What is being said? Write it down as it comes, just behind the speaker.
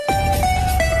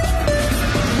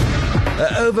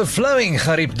Overflowing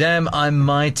Gariep Dam, I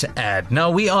might add.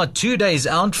 Now, we are 2 days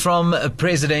out from a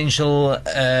presidential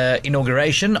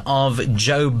inauguration of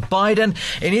Joe Biden.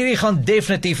 En hierdie gaan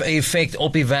definitief 'n effek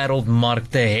op die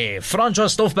wêreldmarkte hê.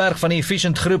 Francois Stofberg van die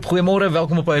Efficient Groep, goeiemôre,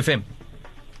 welkom op OFM.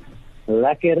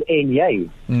 Lekker, en jy?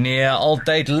 Nee,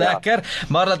 altyd lekker. Ja.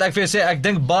 Maar laat ek vir jou sê, ek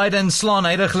dink Biden slaan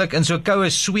heiliglik in so koue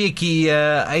sweekie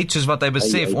uit, soos wat hy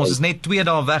besef. Ons is net 2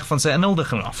 dae weg van sy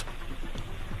inhuldiging af.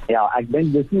 Ja, ek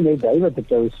dink dis nie net hy wat ek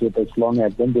koue sweet uitslaan nie.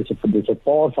 Ek dink dis 'n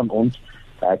paar van ons.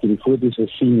 Ek het die foto's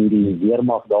gesien hoe die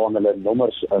weermag daar aan hulle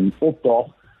nommers opdaag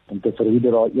om te verhoed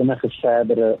daar enige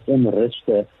verdere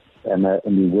onruste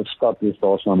in die hoofstad is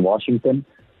daar so in Washington.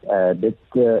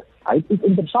 Hy het iets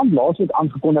interessant laasweek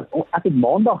aangekondig. Ek het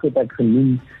maandag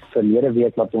genoem verlede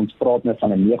week dat ons praat met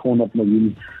van 'n $900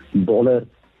 miljoen,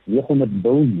 $900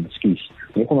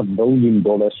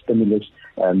 biljoen stimulus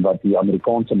wat die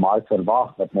Amerikaanse mark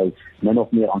verwag, wat nou min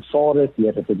of meer aanvaar is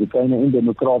deur Republikeine en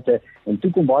Demokrate. En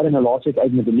toe kom Biden nou laasweek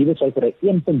uit met 'n nuwe syfer,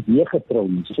 1.9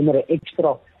 triljoen, so sommer 'n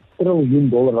ekstra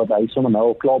 $1 wat hy sommer nou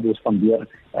al klaar wil spandeer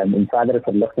en verdere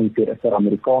verligting vir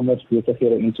Amerikaners,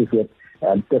 besighede ensovoorts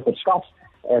te verskaf.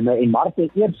 En markte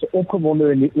eers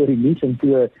opgewonde oor die nuus en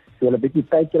toe hulle 'n bietjie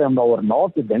tyd kry om daaroor na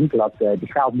te dink dat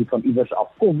die geld nie van iewers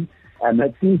afkom.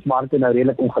 Het sien markte nou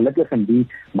redelik ongelukkig en die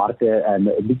markte 'n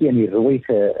bietjie in die rooi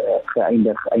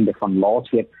geëindig van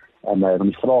laasweek. Dan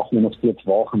die vraag nog steeds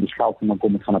waar gaan die geld vandaan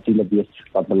kom. Het gaan natuurlik wees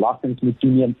dat belastings moet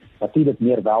toeneem, natuurlik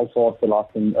meer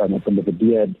welvaartbelasting op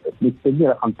individue. Nie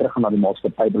gaan terug na die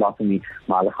maatskappybelasting nie,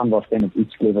 maar hulle gaan waarskynlik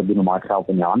iets clever doen om daai geld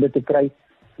in die hande te kry.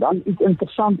 Dan iets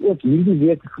interessant ook, hierdie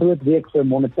week, groot week vir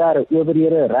monetêre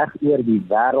owerhede reg oor die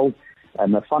wêreld,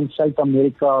 van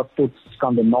Suid-Amerika tot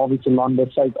Skandinawiese lande,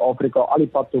 Suid-Afrika, al die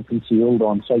pad tot in Seoul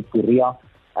daar in Suid-Korea,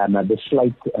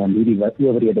 besluit hierdie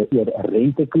owerhede oor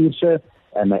rentekoerse,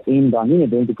 en dan nie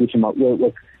net rentekoerse, maar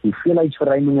ook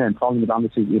hoeveelheidsverruimings en val met lande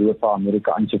soos Europa,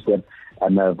 Amerika ensovoort,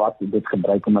 wat dit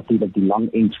gebruik om natuurlik die lang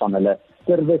end van hulle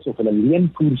service of hulle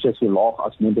leenkoerse so laag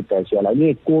as moontlik te hou. So hulle hou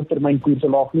nie korttermynkoerse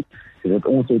laag nie. So dit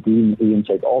ons het hier in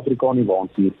Suid-Afrika nie, waar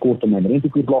ons hier korttermyn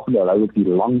rentekoers laag nie, hulle hou ook die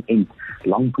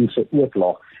lang koerse ook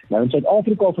laag. Nou in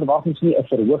Suid-Afrika verwag ons nie 'n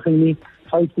verhoging nie.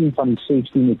 15 van die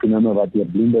 16 ekonome wat deur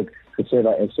Bloomberg gesê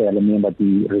dat hulle meen dat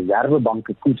die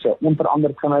reservebanke koerse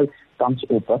onveranderd gaan hou, tans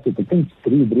op wat ek dink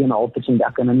 3,5%.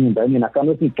 Ek kan nou nie onthou nie, en ek kan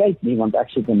ook nie kyk nie want ek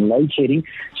sit in load shedding,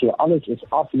 so alles is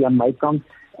af hier aan my kant.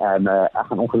 Ek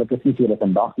gaan ongelukkig nie vir julle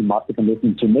vandag die markte kan net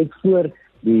nie, so net voor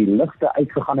die ligte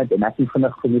uitgegaan het en ek nie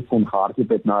vinnig genoeg kon gehardloop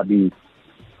het na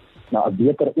 'n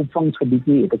beter opvangsgebied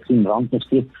nie, het ek sien rand nog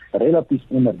steeds relatief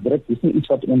onder druk. Dis nie iets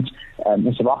wat ons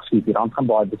verwag skiet. Die rand gaan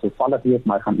baie wisselvallig wees,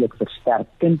 maar hy gaan ook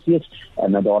versterkend wees.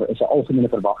 Daar is 'n algemene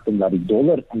verwagting dat die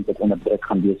dollar eintlik onder druk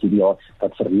gaan wees hierdie jaar,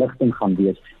 dat verligting gaan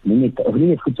wees, nie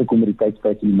net goed vir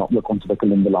kommoditeitspryse nie, maar ook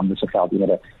ontwikkelende lande se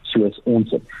geldeenhede soos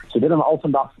ons het. So dit dan al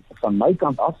vandag van my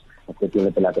kant af. Ek wens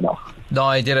julle 'n lekker dag.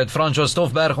 Daai dit Francois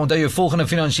Stofberg, onthou jou volgende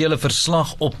finansiële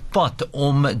verslag op pad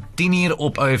om 10:00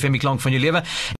 op OFM, die klank van jou lewe.